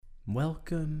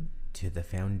Welcome to the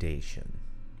Foundation,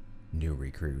 new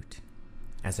recruit.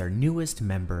 As our newest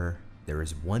member, there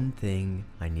is one thing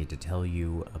I need to tell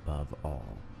you above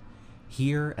all.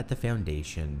 Here at the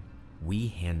Foundation, we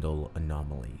handle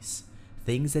anomalies,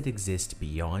 things that exist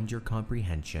beyond your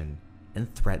comprehension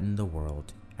and threaten the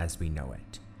world as we know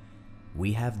it.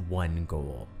 We have one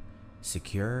goal: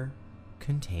 secure,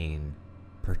 contain,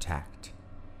 protect.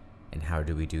 And how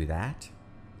do we do that?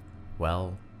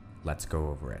 Well, let's go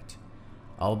over it.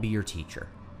 I'll be your teacher,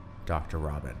 Dr.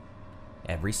 Robin,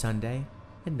 every Sunday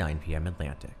at 9 p.m.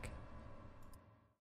 Atlantic.